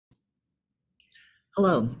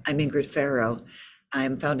Hello, I'm Ingrid Faro.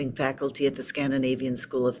 I'm founding faculty at the Scandinavian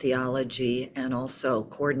School of Theology and also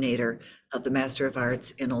coordinator of the Master of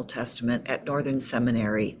Arts in Old Testament at Northern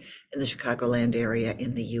Seminary in the Chicagoland area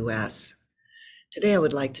in the U.S. Today, I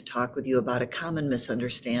would like to talk with you about a common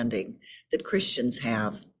misunderstanding that Christians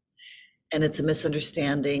have, and it's a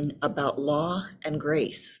misunderstanding about law and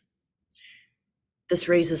grace. This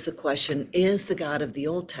raises the question, is the God of the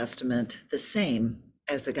Old Testament the same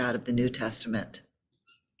as the God of the New Testament?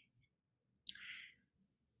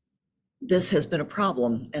 This has been a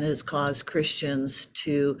problem and has caused Christians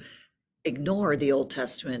to ignore the Old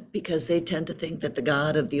Testament because they tend to think that the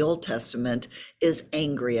God of the Old Testament is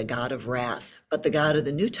angry, a God of wrath, but the God of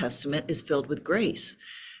the New Testament is filled with grace.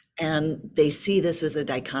 And they see this as a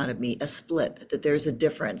dichotomy, a split, that there's a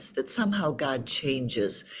difference, that somehow God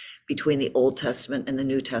changes between the Old Testament and the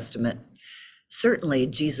New Testament. Certainly,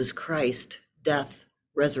 Jesus Christ, death,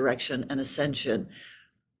 resurrection, and ascension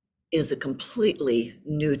is a completely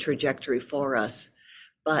new trajectory for us,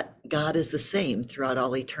 but God is the same throughout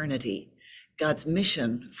all eternity. God's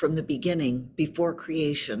mission from the beginning, before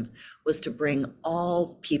creation, was to bring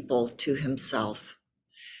all people to himself.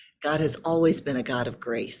 God has always been a God of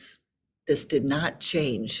grace. This did not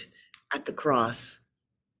change at the cross.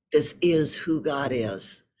 This is who God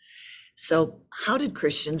is. So how did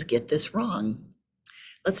Christians get this wrong?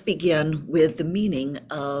 Let's begin with the meaning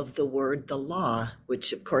of the word the law,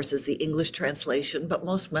 which of course is the English translation, but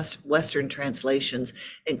most Western translations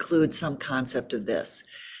include some concept of this.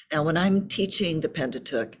 Now, when I'm teaching the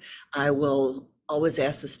Pentateuch, I will always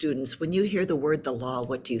ask the students, when you hear the word the law,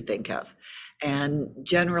 what do you think of? And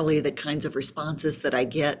generally the kinds of responses that I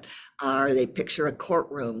get are they picture a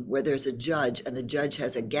courtroom where there's a judge and the judge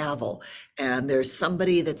has a gavel and there's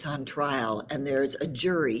somebody that's on trial and there's a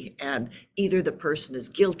jury and either the person is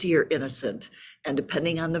guilty or innocent. And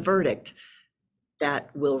depending on the verdict,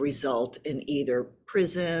 that will result in either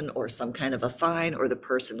prison or some kind of a fine or the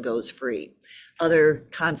person goes free. Other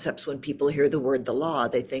concepts, when people hear the word the law,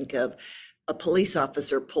 they think of a police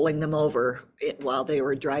officer pulling them over while they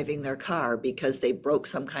were driving their car because they broke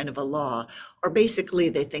some kind of a law, or basically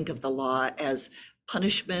they think of the law as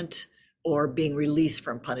punishment or being released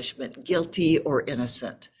from punishment, guilty or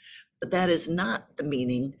innocent. But that is not the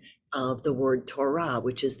meaning of the word Torah,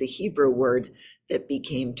 which is the Hebrew word that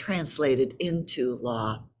became translated into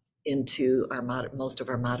law, into most of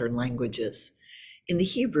our modern languages. In the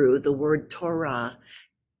Hebrew, the word Torah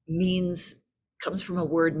comes from a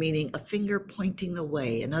word meaning a finger pointing the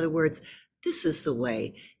way. In other words, this is the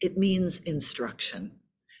way. It means instruction.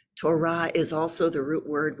 Torah is also the root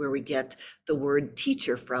word where we get the word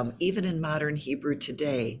teacher from, even in modern Hebrew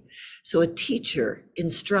today. So a teacher,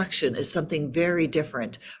 instruction, is something very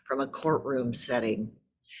different from a courtroom setting.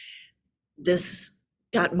 This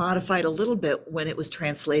got modified a little bit when it was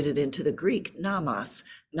translated into the Greek, namas.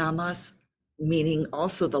 Namas, meaning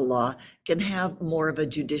also the law, can have more of a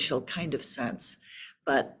judicial kind of sense.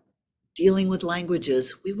 But dealing with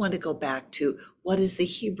languages, we want to go back to what is the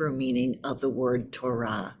Hebrew meaning of the word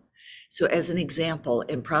Torah. So as an example,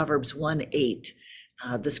 in Proverbs 1:8,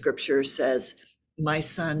 the scripture says, my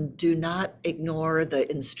son, do not ignore the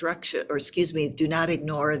do not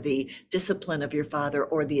ignore the discipline of your father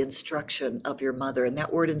or the instruction of your mother. And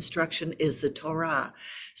that word instruction is the Torah.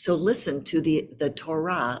 So listen to the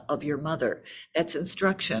Torah of your mother. That's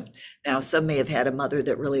instruction. Now, some may have had a mother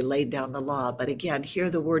that really laid down the law, but again,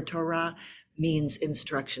 here the word Torah means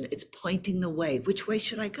instruction. It's pointing the way. Which way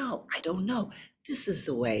should I go? I don't know. This is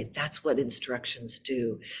the way. That's what instructions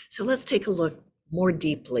do. So let's take a look more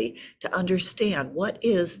deeply to understand what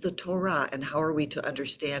is the Torah and how are we to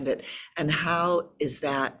understand it and how is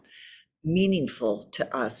that meaningful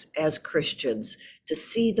to us as Christians to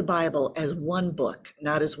see the Bible as one book,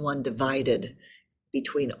 not as one divided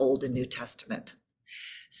between Old and New Testament.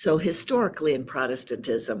 So historically in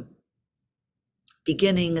Protestantism,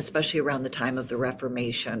 beginning especially around the time of the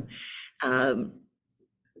Reformation,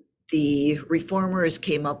 the reformers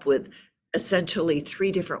came up with essentially three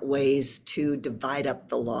different ways to divide up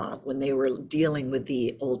the law when they were dealing with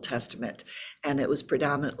the Old Testament. And it was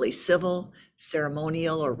predominantly civil,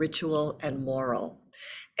 ceremonial or ritual, and moral.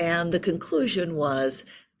 And the conclusion was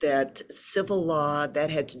that civil law,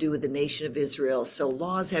 that had to do with the nation of Israel. So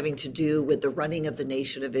laws having to do with the running of the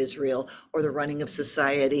nation of Israel or the running of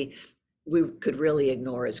society, we could really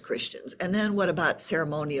ignore as Christians. And then what about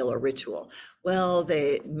ceremonial or ritual? Well,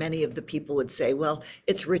 many of the people would say, well,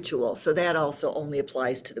 it's ritual. So that also only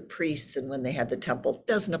applies to the priests and when they had the temple.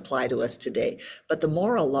 Doesn't apply to us today. But the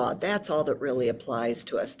moral law, that's all that really applies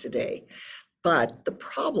to us today. But the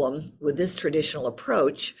problem with this traditional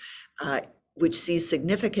approach which sees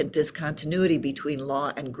significant discontinuity between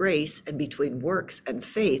law and grace and between works and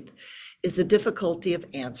faith, is the difficulty of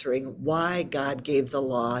answering why God gave the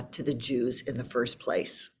law to the Jews in the first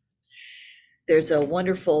place. There's a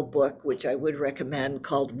wonderful book, which I would recommend,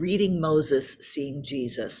 called Reading Moses, Seeing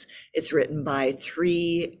Jesus. It's written by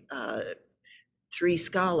three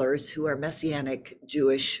scholars who are Messianic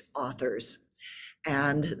Jewish authors.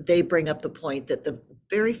 And they bring up the point that the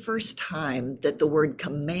very first time that the word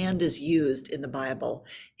command is used in the Bible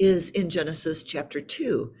is in Genesis chapter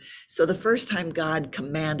 2. So the first time God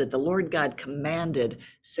commanded, the Lord God commanded,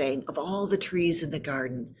 saying, of all the trees in the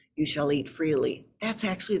garden, you shall eat freely. That's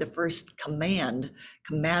actually the first commandment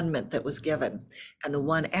that was given. And the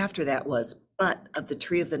one after that was, but of the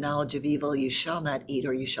tree of the knowledge of evil, you shall not eat,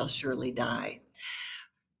 or you shall surely die.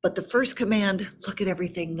 But the first command, look at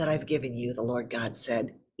everything that I've given you, the Lord God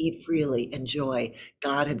said, eat freely, enjoy.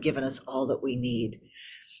 God had given us all that we need.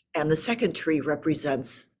 And the second tree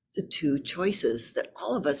represents the two choices that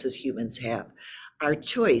all of us as humans have. Our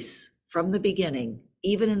choice from the beginning,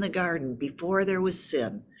 even in the garden, before there was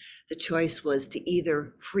sin, the choice was to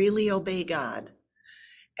either freely obey God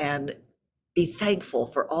and be thankful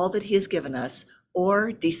for all that he has given us,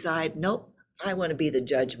 or decide, nope, I want to be the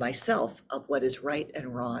judge myself of what is right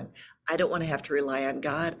and wrong. I don't want to have to rely on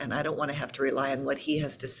God, and I don't want to have to rely on what he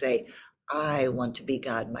has to say. I want to be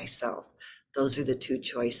God myself. Those are the two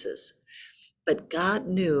choices. But God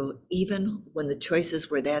knew, even when the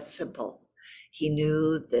choices were that simple, he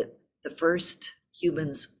knew that the first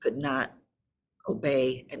humans could not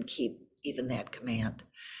obey and keep even that command.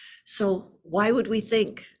 So why would we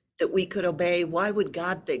think that we could obey? Why would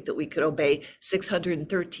God think that we could obey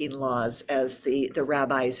 613 laws, as the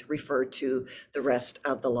rabbis refer to the rest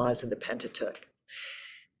of the laws in the Pentateuch?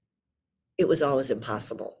 It was always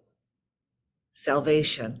impossible.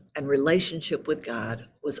 Salvation and relationship with God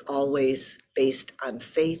was always based on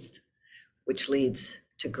faith, which leads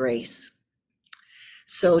to grace.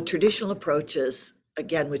 So traditional approaches,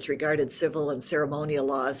 again, which regarded civil and ceremonial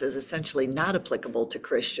laws as essentially not applicable to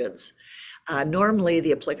Christians, normally,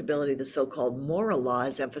 the applicability of the so-called moral law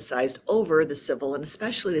is emphasized over the civil and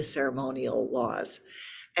especially the ceremonial laws.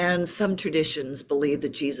 And some traditions believe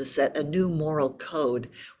that Jesus set a new moral code,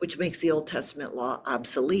 which makes the Old Testament law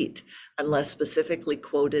obsolete, unless specifically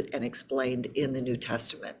quoted and explained in the New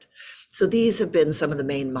Testament. So these have been some of the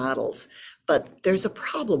main models, but there's a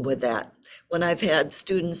problem with that. When I've had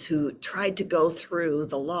students who tried to go through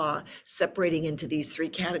the law, separating into these three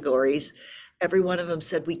categories, every one of them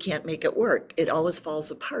said, we can't make it work. It always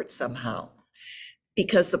falls apart somehow.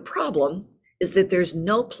 Because the problem is that there's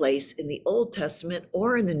no place in the Old Testament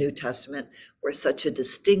or in the New Testament where such a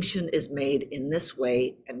distinction is made in this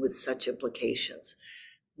way and with such implications.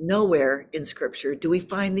 Nowhere in Scripture do we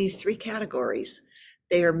find these three categories.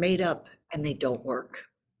 They are made up and they don't work.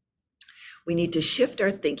 We need to shift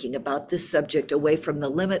our thinking about this subject away from the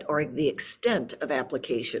limit or the extent of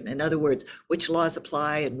application. In other words, which laws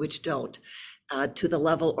apply and which don't, to the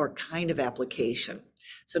level or kind of application.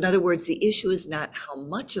 So in other words, the issue is not how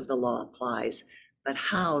much of the law applies, but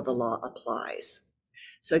how the law applies.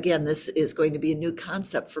 So again, this is going to be a new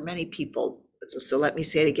concept for many people. So let me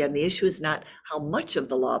say it again. The issue is not how much of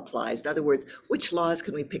the law applies. In other words, which laws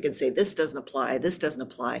can we pick and say, this doesn't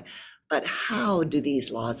apply, but how do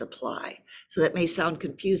these laws apply? So that may sound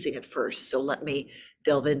confusing at first. So let me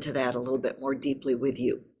delve into that a little bit more deeply with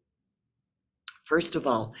you. First of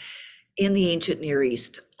all, in the ancient Near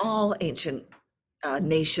East, all ancient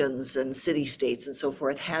nations and city-states and so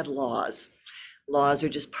forth had laws. Laws are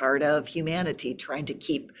just part of humanity, trying to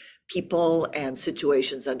keep people and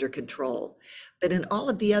situations under control. But in all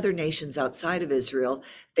of the other nations outside of Israel,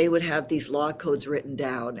 they would have these law codes written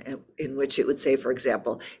down in which it would say, for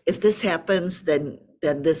example, if this happens, then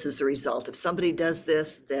this is the result. If somebody does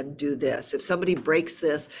this, then do this. If somebody breaks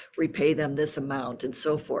this, repay them this amount, and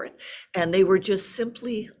so forth. And they were just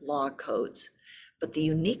simply law codes. But the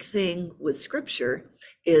unique thing with Scripture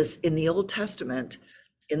is in the Old Testament,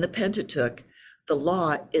 in the Pentateuch, the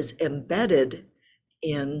law is embedded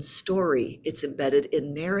in story. It's embedded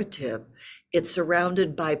in narrative. It's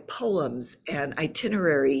surrounded by poems and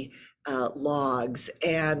itinerary logs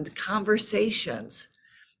and conversations,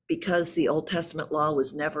 because the Old Testament law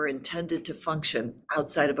was never intended to function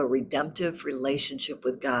outside of a redemptive relationship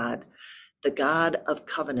with God, the God of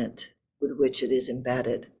covenant with which it is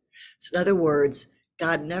embedded. So in other words,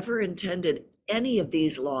 God never intended any of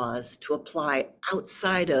these laws to apply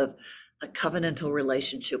outside of a covenantal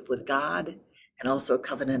relationship with God and also a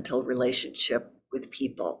covenantal relationship with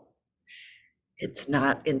people. It's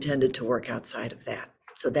not intended to work outside of that.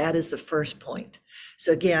 So that is the first point.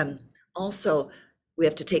 So again, also, we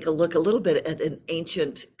have to take a look a little bit at an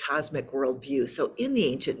ancient cosmic worldview. So in the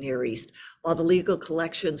ancient Near East, while the legal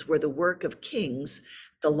collections were the work of kings,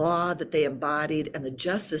 the law that they embodied and the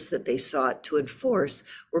justice that they sought to enforce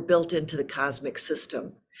were built into the cosmic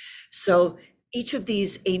system. So each of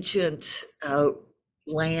these ancient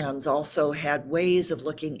lands also had ways of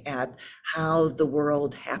looking at how the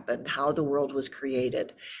world happened, how the world was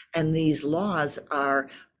created. And these laws are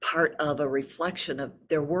part of a reflection of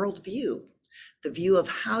their worldview, the view of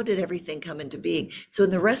how did everything come into being. So in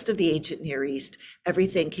the rest of the ancient Near East,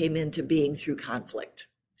 everything came into being through conflict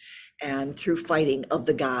and through fighting of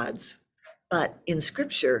the gods. But in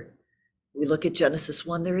Scripture, we look at Genesis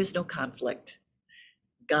 1, there is no conflict.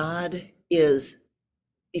 God is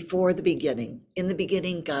before the beginning. In the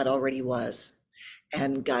beginning, God already was.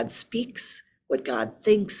 And God speaks, what God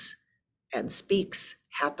thinks and speaks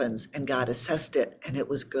happens, and God assessed it, and it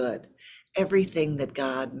was good. Everything that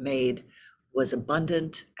God made was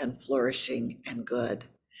abundant and flourishing and good.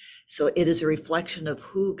 So it is a reflection of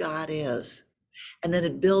who God is. And then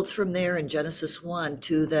it builds from there in Genesis 1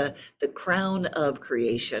 to the crown of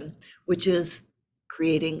creation, which is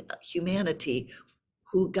creating humanity,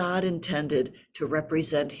 who God intended to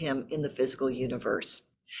represent him in the physical universe.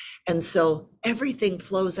 And so everything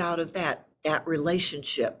flows out of that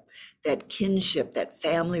relationship, that kinship, that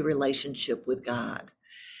family relationship with God.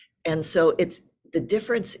 And so the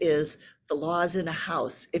difference is the laws in a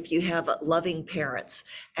house. If you have loving parents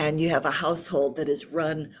and you have a household that is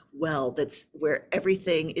run well, that's where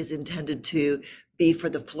everything is intended to be for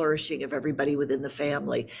the flourishing of everybody within the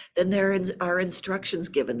family, then there are instructions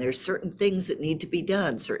given. There's certain things that need to be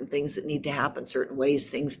done, certain things that need to happen, certain ways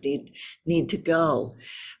things need to go.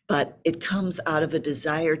 But it comes out of a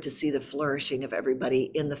desire to see the flourishing of everybody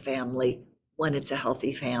in the family when it's a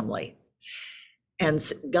healthy family. And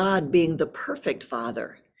God being the perfect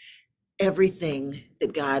Father, everything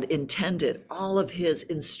that God intended, all of his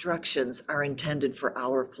instructions are intended for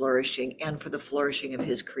our flourishing and for the flourishing of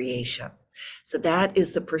his creation. So that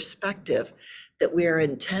is the perspective that we are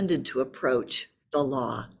intended to approach the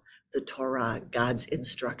law, the Torah, God's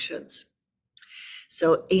instructions.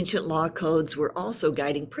 So ancient law codes were also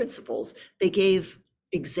guiding principles. They gave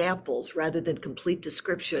examples rather than complete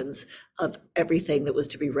descriptions of everything that was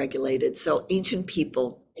to be regulated. So ancient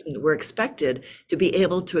people were expected to be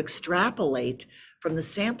able to extrapolate from the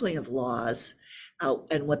sampling of laws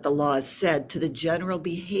and what the laws said to the general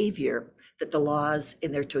behavior that the laws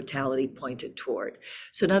in their totality pointed toward.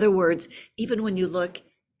 So in other words, even when you look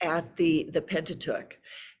at the Pentateuch,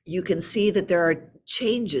 you can see that there are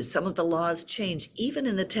changes. Some of the laws change. Even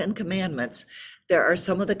in the 10 Commandments, there are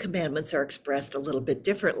some of the commandments are expressed a little bit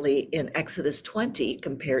differently in Exodus 20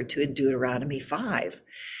 compared to in Deuteronomy 5.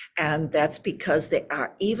 And that's because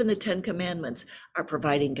even the 10 Commandments are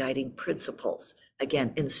providing guiding principles.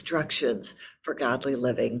 Again, instructions for godly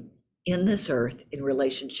living in this earth, in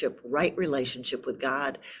right relationship with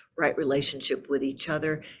God, right relationship with each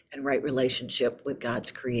other, and right relationship with God's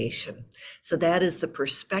creation. So that is the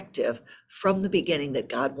perspective from the beginning that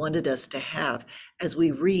God wanted us to have as we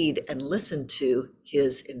read and listen to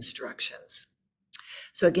his instructions.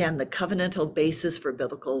 So again, the covenantal basis for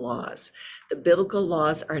biblical laws. The biblical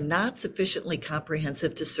laws are not sufficiently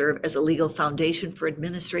comprehensive to serve as a legal foundation for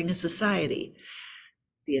administering a society.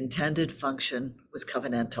 The intended function was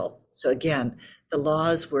covenantal. So again, the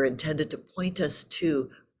laws were intended to point us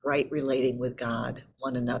to right relating with God,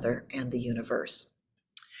 one another, and the universe.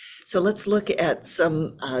 So let's look at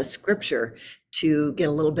some scripture to get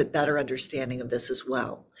a little bit better understanding of this as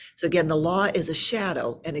well. So again, the law is a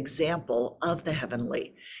shadow, an example of the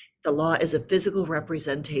heavenly. The law is a physical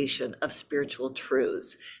representation of spiritual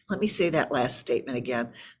truths. Let me say that last statement again.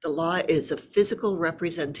 The law is a physical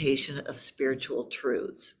representation of spiritual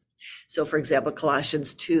truths. So for example,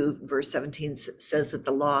 Colossians 2 verse 17 says that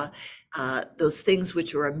the law, those things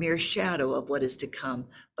which are a mere shadow of what is to come,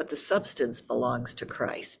 but the substance belongs to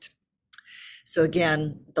Christ. So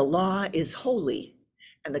again, the law is holy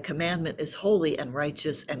and the commandment is holy and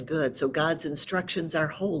righteous and good. So God's instructions are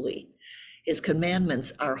holy. His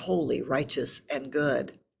commandments are holy, righteous, and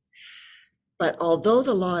good. But although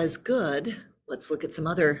the law is good, let's look at some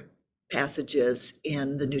other passages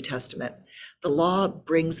in the New Testament. The law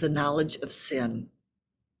brings the knowledge of sin.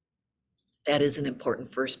 That is an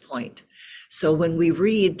important first point. So when we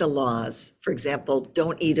read the laws, for example,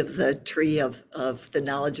 don't eat of the tree of the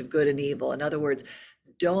knowledge of good and evil. In other words,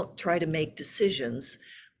 don't try to make decisions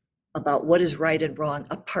about what is right and wrong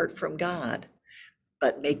apart from God,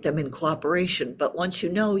 but make them in cooperation. But once you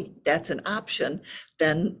know that's an option,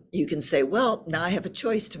 then you can say, well, now I have a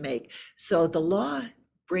choice to make. So the law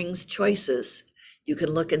brings choices. You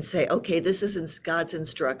can look and say, okay, this is God's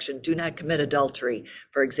instruction. Do not commit adultery,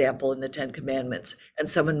 for example, in the 10 Commandments. And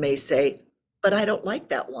someone may say, but I don't like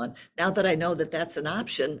that one. Now that I know that that's an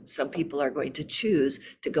option, some people are going to choose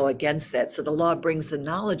to go against that. So the law brings the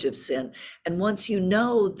knowledge of sin. And once you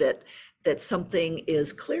know that something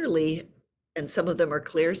is clearly, and some of them are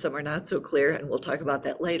clear, some are not so clear, and we'll talk about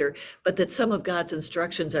that later, but that some of God's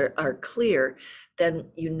instructions are clear, then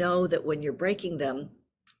you know that when you're breaking them,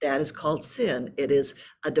 that is called sin. It is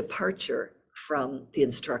a departure from the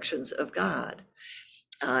instructions of God.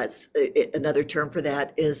 Another term for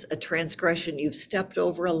that is a transgression. You've stepped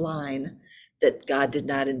over a line that God did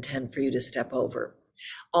not intend for you to step over.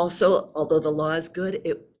 Also, although the law is good,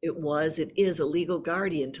 it is a legal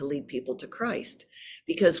guardian to lead people to Christ.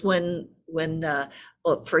 Because when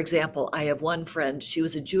for example, I have one friend, she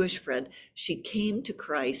was a Jewish friend. She came to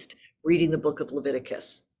Christ reading the book of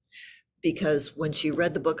Leviticus. Because when she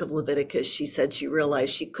read the book of Leviticus, she said she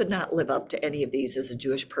realized she could not live up to any of these as a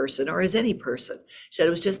Jewish person or as any person. She said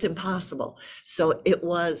it was just impossible. So it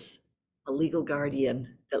was a legal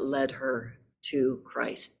guardian that led her to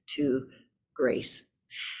Christ, to grace.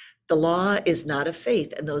 The law is not of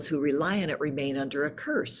faith, and those who rely on it remain under a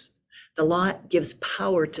curse. The law gives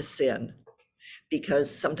power to sin,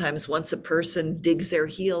 because sometimes once a person digs their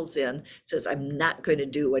heels in, says, I'm not going to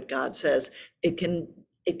do what God says, it can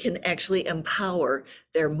actually empower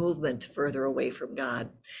their movement further away from God.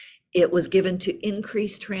 It was given to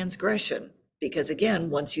increase transgression, because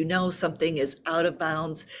again, once you know something is out of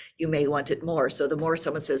bounds, you may want it more. So the more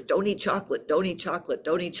someone says, don't eat chocolate, don't eat chocolate,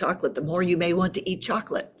 don't eat chocolate, the more you may want to eat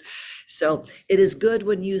chocolate. So it is good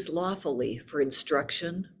when used lawfully for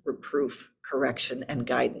instruction, reproof, correction, and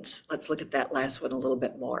guidance. Let's look at that last one a little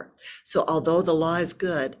bit more. So although the law is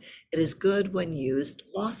good, it is good when used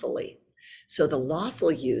lawfully. So the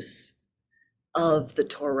lawful use of the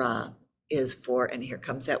Torah is for, and here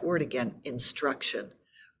comes that word again, instruction,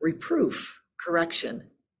 reproof, correction,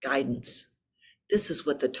 guidance. This is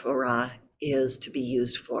what the Torah is to be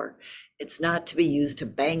used for. It's not to be used to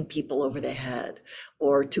bang people over the head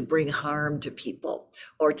or to bring harm to people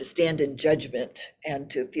or to stand in judgment and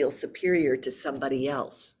to feel superior to somebody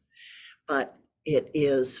else, but it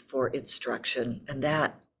is for instruction. And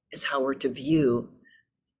that is how we're to view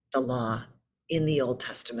the law in the Old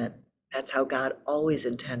Testament. That's how God always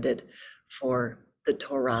intended for the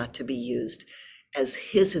Torah to be used, as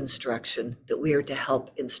his instruction, that we are to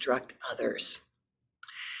help instruct others.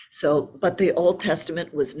 So, but the Old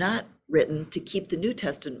Testament was not written to keep the New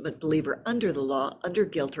Testament believer under the law, under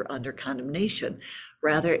guilt, or under condemnation.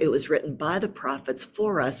 Rather, it was written by the prophets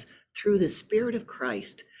for us through the Spirit of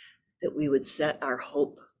Christ, that we would set our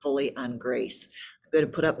hope fully on grace. I'm going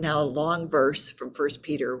to put up now a long verse from 1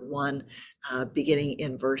 Peter 1, beginning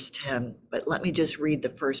in verse 10, but let me just read the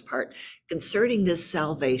first part. Concerning this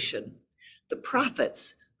salvation, the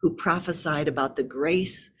prophets who prophesied about the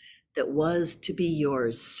grace that was to be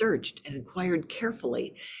yours searched and inquired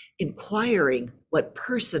carefully, inquiring what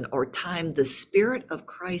person or time the Spirit of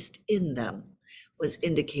Christ in them was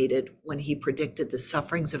indicated when he predicted the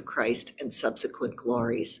sufferings of Christ and subsequent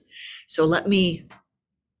glories. So let me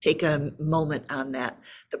take a moment on that.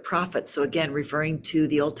 The prophets, so again, referring to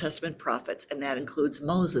the Old Testament prophets, and that includes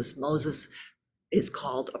Moses. Moses is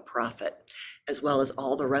called a prophet, as well as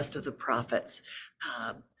all the rest of the prophets.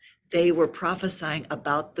 They were prophesying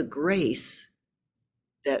about the grace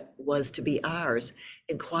that was to be ours,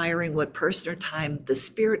 inquiring what person or time the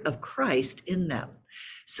Spirit of Christ in them.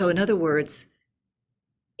 So in other words,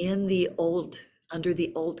 under the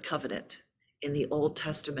old covenant, in the Old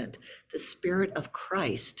Testament, the Spirit of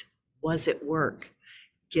Christ was at work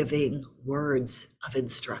giving words of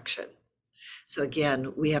instruction. So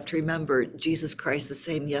again, we have to remember Jesus Christ, the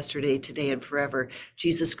same yesterday, today, and forever.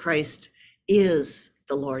 Jesus Christ is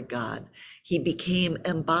the Lord God. He became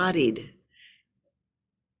embodied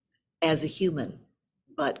as a human,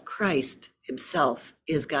 but Christ himself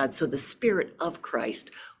is God. So the Spirit of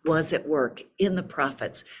Christ was at work in the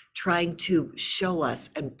prophets, trying to show us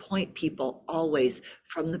and point people always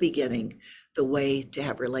from the beginning the way to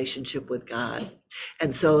have relationship with God.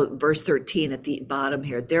 And so verse 13 at the bottom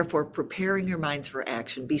here, therefore preparing your minds for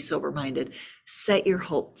action, be sober-minded, set your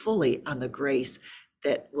hope fully on the grace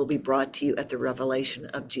that will be brought to you at the revelation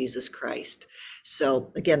of Jesus Christ.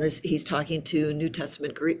 So again, he's talking to New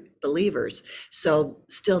Testament believers. So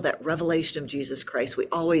still that revelation of Jesus Christ, we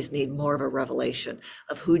always need more of a revelation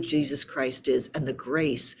of who Jesus Christ is and the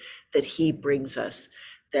grace that he brings us.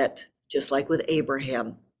 That just like with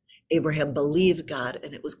Abraham believed God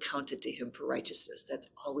and it was counted to him for righteousness. That's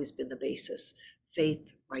always been the basis.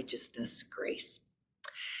 Faith, righteousness, grace.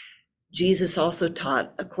 Jesus also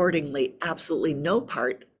taught accordingly, absolutely no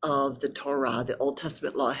part of the Torah, the Old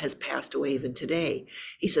Testament law, has passed away even today.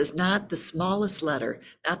 He says, not the smallest letter,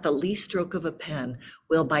 not the least stroke of a pen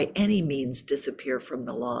will by any means disappear from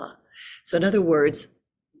the law. So in other words,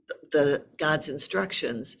 the God's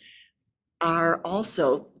instructions are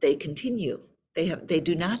also, they continue. They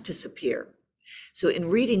do not disappear. So in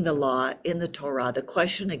reading the law in the Torah, the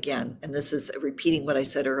question again, and this is repeating what I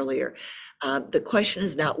said earlier, the question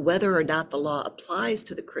is not whether or not the law applies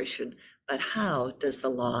to the Christian, but how does the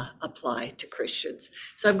law apply to Christians?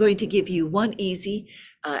 So I'm going to give you one easy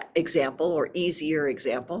example or easier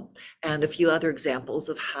example and a few other examples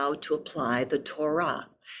of how to apply the Torah.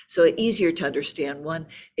 So an easier to understand one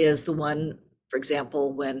is the one, for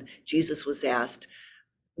example, when Jesus was asked,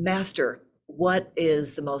 Master, what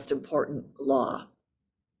is the most important law?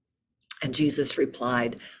 And Jesus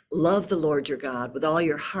replied, love the Lord your God with all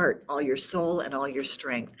your heart, all your soul, and all your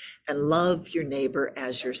strength, and love your neighbor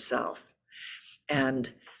as yourself.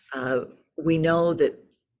 And we know that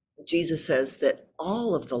Jesus says that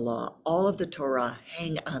all of the law, all of the Torah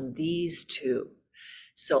hang on these two.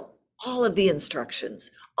 So all of the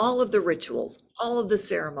instructions, all of the rituals, all of the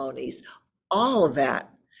ceremonies, all of that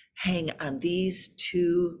hang on these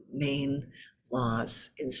two main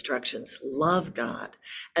laws, instructions. Love God.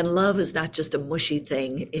 And love is not just a mushy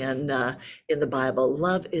thing in the Bible.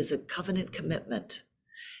 Love is a covenant commitment.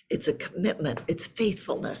 It's a commitment. It's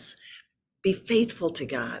faithfulness. Be faithful to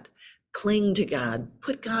God. Cling to God.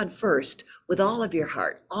 Put God first with all of your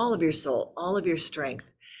heart, all of your soul, all of your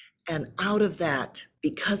strength. And out of that,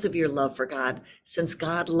 because of your love for God, since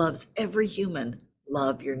God loves every human,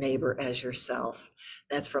 love your neighbor as yourself.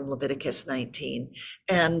 That's from Leviticus 19.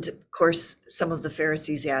 And of course, some of the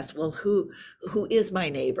Pharisees asked, well, who is my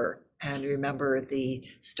neighbor? And remember the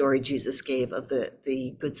story Jesus gave of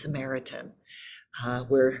the Good Samaritan,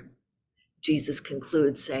 where Jesus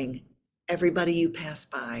concludes saying, everybody you pass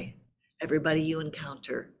by, everybody you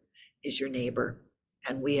encounter is your neighbor.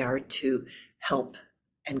 And we are to help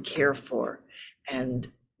and care for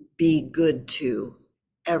and be good to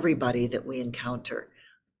everybody that we encounter.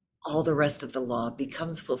 All the rest of the law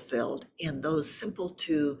becomes fulfilled in those simple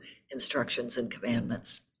two instructions and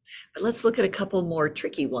commandments. But let's look at a couple more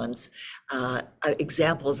tricky ones,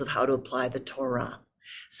 examples of how to apply the Torah.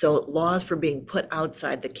 So laws for being put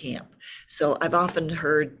outside the camp. So I've often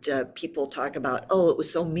heard people talk about, oh, it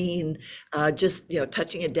was so mean, just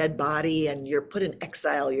touching a dead body and you're put in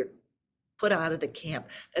exile, you're put out of the camp.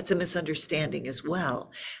 That's a misunderstanding as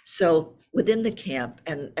well. So within the camp,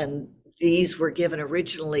 and these were given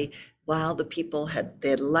originally while the people had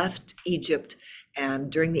left Egypt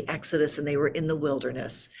and during the Exodus, and they were in the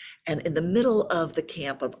wilderness. And in the middle of the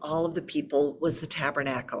camp of all of the people was the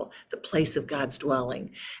tabernacle, the place of God's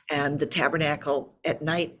dwelling. And the tabernacle, at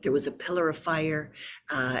night, there was a pillar of fire.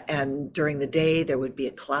 And during the day, there would be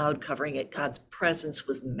a cloud covering it. God's presence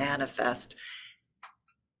was manifest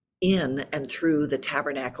in and through the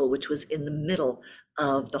tabernacle, which was in the middle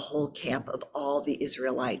of the whole camp of all the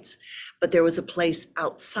Israelites. But there was a place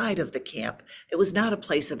outside of the camp. It was not a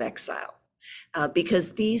place of exile.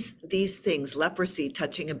 Because these things, leprosy,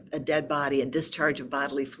 touching a dead body, and discharge of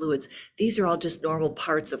bodily fluids, these are all just normal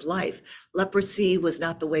parts of life. Leprosy was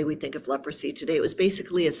not the way we think of leprosy today. It was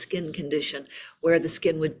basically a skin condition where the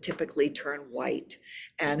skin would typically turn white,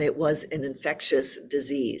 and it was an infectious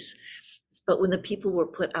disease. But when the people were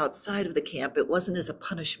put outside of the camp, it wasn't as a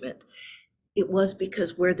punishment. It was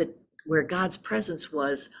because where God's presence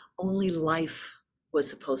was, only life was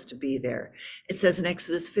supposed to be there. It says in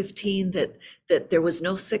Exodus 15 that there was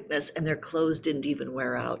no sickness and their clothes didn't even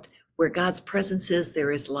wear out. Where God's presence is, there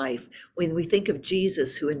is life. When we think of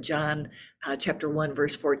Jesus, who in John chapter 1,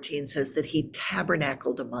 verse 14 says that he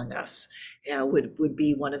tabernacled among us, would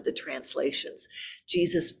be one of the translations.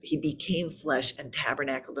 Jesus, he became flesh and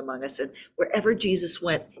tabernacled among us. And wherever Jesus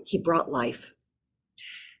went, he brought life.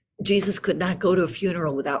 Jesus could not go to a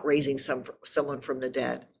funeral without raising someone from the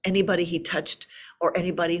dead. Anybody he touched or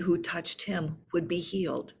anybody who touched him would be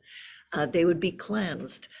healed. They would be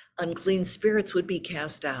cleansed. Unclean spirits would be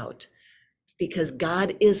cast out, because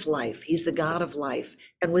God is life. He's the God of life.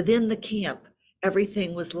 And within the camp,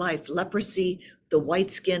 everything was life. Leprosy, the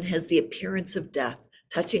white skin, has the appearance of death.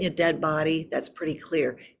 Touching a dead body, that's pretty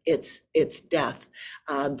clear. It's death.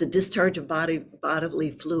 The discharge of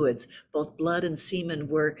bodily fluids, both blood and semen,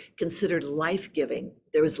 were considered life-giving.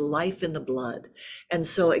 There was life in the blood. And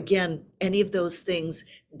so again, any of those things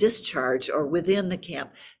discharged or within the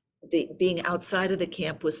camp, being outside of the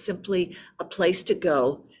camp was simply a place to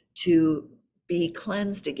go to be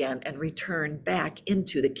cleansed again and return back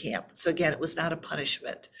into the camp. So again, it was not a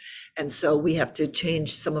punishment. And so we have to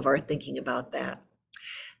change some of our thinking about that.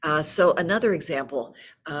 So another example,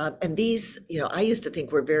 and these, I used to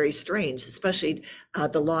think were very strange, especially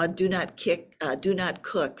the law, do not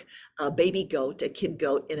cook a baby goat, a kid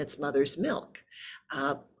goat in its mother's milk.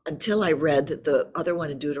 Until I read the other one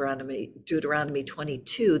in Deuteronomy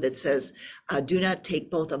 22 that says, do not take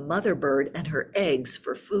both a mother bird and her eggs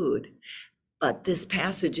for food. But this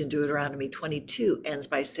passage in Deuteronomy 22 ends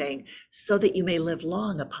by saying, so that you may live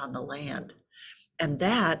long upon the land. And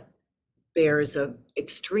that bears an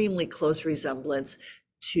extremely close resemblance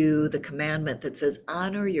to the commandment that says,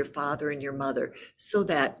 honor your father and your mother so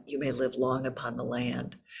that you may live long upon the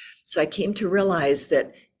land. So I came to realize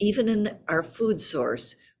that even in our food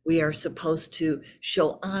source, we are supposed to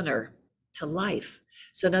show honor to life.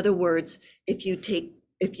 So in other words, if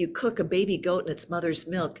you cook a baby goat in its mother's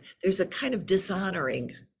milk, there's a kind of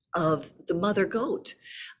dishonoring of the mother goat,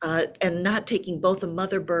 and not taking both a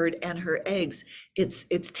mother bird and her eggs.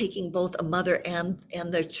 It's taking both a mother and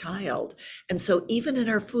their child. And so even in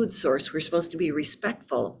our food source, we're supposed to be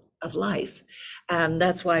respectful of life. And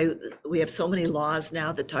that's why we have so many laws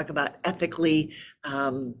now that talk about ethically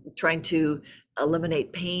trying to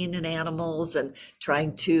eliminate pain in animals and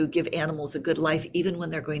trying to give animals a good life, even when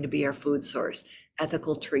they're going to be our food source.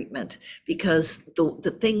 Ethical treatment, because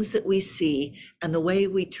the things that we see and the way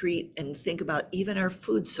we treat and think about even our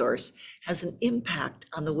food source has an impact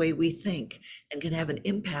on the way we think and can have an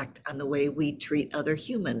impact on the way we treat other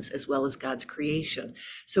humans as well as God's creation.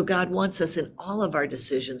 So God wants us in all of our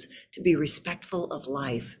decisions to be respectful of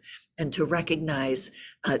life and to recognize,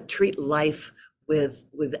 treat life with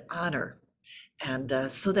honor.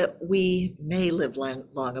 And so that we may live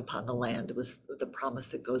long upon the land was the promise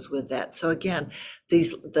that goes with that. So again,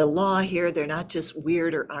 the law here, they're not just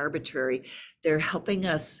weird or arbitrary. They're helping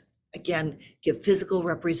us, again, give physical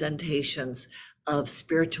representations of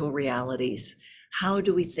spiritual realities. How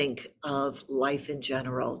do we think of life in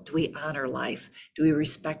general? Do we honor life? Do we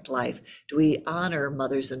respect life? Do we honor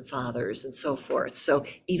mothers and fathers and so forth? So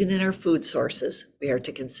even in our food sources, we are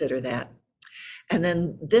to consider that. And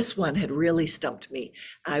then this one had really stumped me.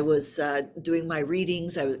 I was doing my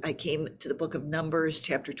readings. I came to the book of Numbers,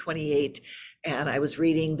 chapter 28, and I was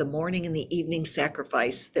reading the morning and the evening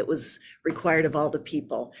sacrifice that was required of all the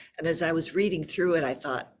people. And as I was reading through it, I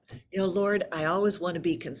thought, Lord, I always want to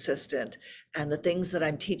be consistent. And the things that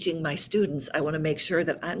I'm teaching my students, I want to make sure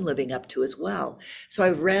that I'm living up to as well. So I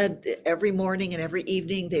read every morning and every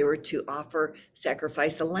evening they were to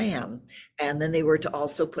sacrifice a lamb. And then they were to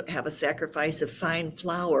also have a sacrifice of fine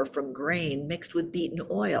flour from grain mixed with beaten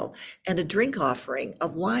oil and a drink offering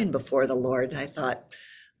of wine before the Lord. And I thought,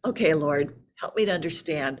 okay, Lord, help me to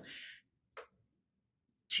understand,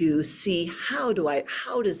 to see how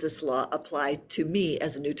does this law apply to me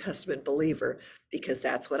as a New Testament believer, because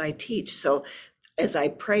that's what I teach. So as I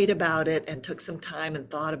prayed about it and took some time and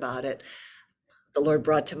thought about it, the Lord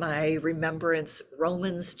brought to my remembrance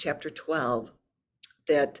Romans chapter 12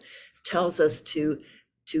 that tells us to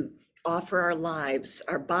offer our lives,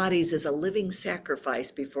 our bodies as a living sacrifice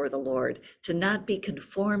before the Lord, to not be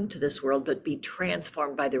conformed to this world, but be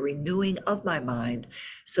transformed by the renewing of my mind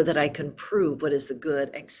so that I can prove what is the good,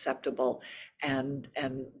 acceptable, and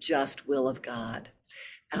just will of God,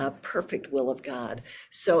 perfect will of God.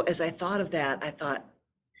 So as I thought of that,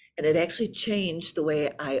 and it actually changed the way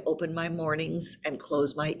I open my mornings and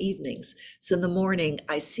close my evenings. So in the morning,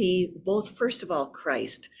 I see both, first of all,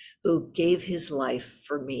 Christ, who gave his life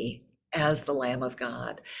for me as the Lamb of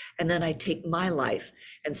God. And then I take my life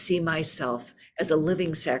and see myself as a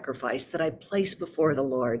living sacrifice that I place before the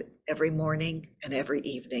Lord every morning and every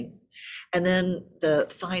evening. And then the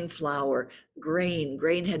fine flour,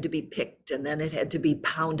 grain had to be picked, and then it had to be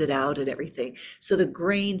pounded out and everything. So the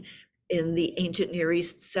grain in the ancient Near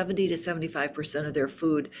East, 70 to 75% of their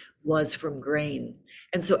food was from grain.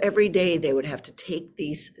 And so every day they would have to take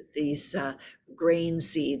these grain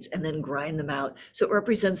seeds and then grind them out. So it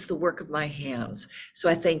represents the work of my hands. So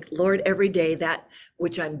I think, Lord, every day that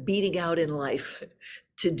which I'm beating out in life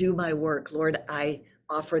to do my work, Lord, I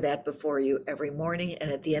offer that before you every morning.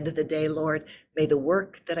 And at the end of the day, Lord, may the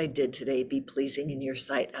work that I did today be pleasing in your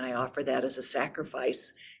sight. And I offer that as a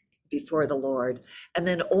sacrifice before the Lord. And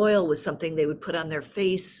then oil was something they would put on their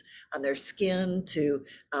face, on their skin to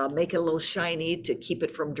make it a little shiny, to keep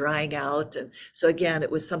it from drying out. And so again, it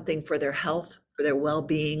was something for their health, for their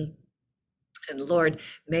well-being. And Lord,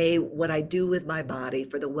 may what I do with my body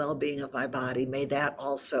for the well-being of my body, may that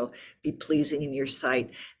also be pleasing in your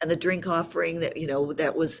sight. And the drink offering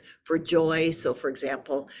that was for joy. So for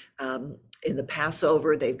example, in the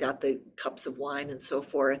Passover, they've got the cups of wine and so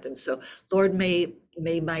forth. And so, Lord, may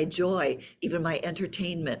my joy, even my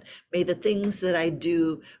entertainment, may the things that I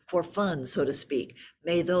do for fun, so to speak,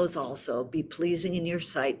 may those also be pleasing in your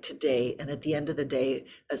sight today and at the end of the day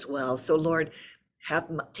as well. So, Lord,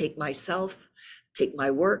 take myself, take my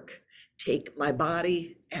work, take my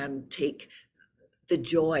body, and take the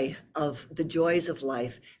joys of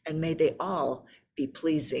life, and may they all be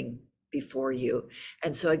pleasing before you.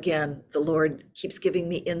 And so again, the Lord keeps giving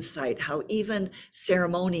me insight how even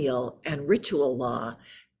ceremonial and ritual law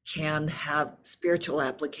can have spiritual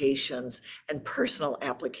applications and personal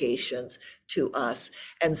applications to us.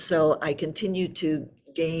 And so I continue to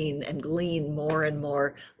gain and glean more and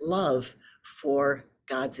more love for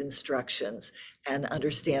God's instructions and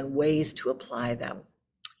understand ways to apply them.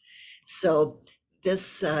 So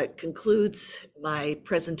this concludes my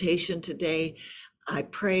presentation today. I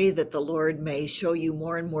pray that the Lord may show you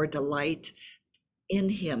more and more delight in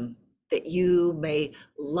him, that you may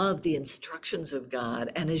love the instructions of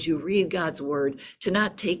God. And as you read God's word, to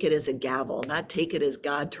not take it as a gavel, not take it as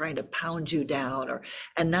God trying to pound you down,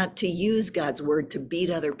 and not to use God's word to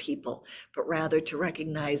beat other people, but rather to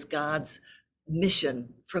recognize God's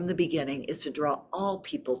mission from the beginning is to draw all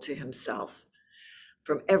people to himself,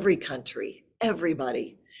 from every country,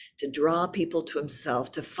 everybody, to draw people to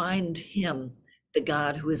himself, to find him, the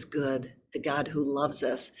God who is good, the God who loves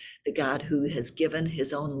us, the God who has given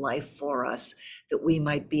his own life for us, that we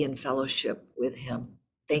might be in fellowship with him.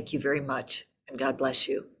 Thank you very much, and God bless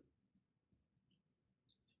you.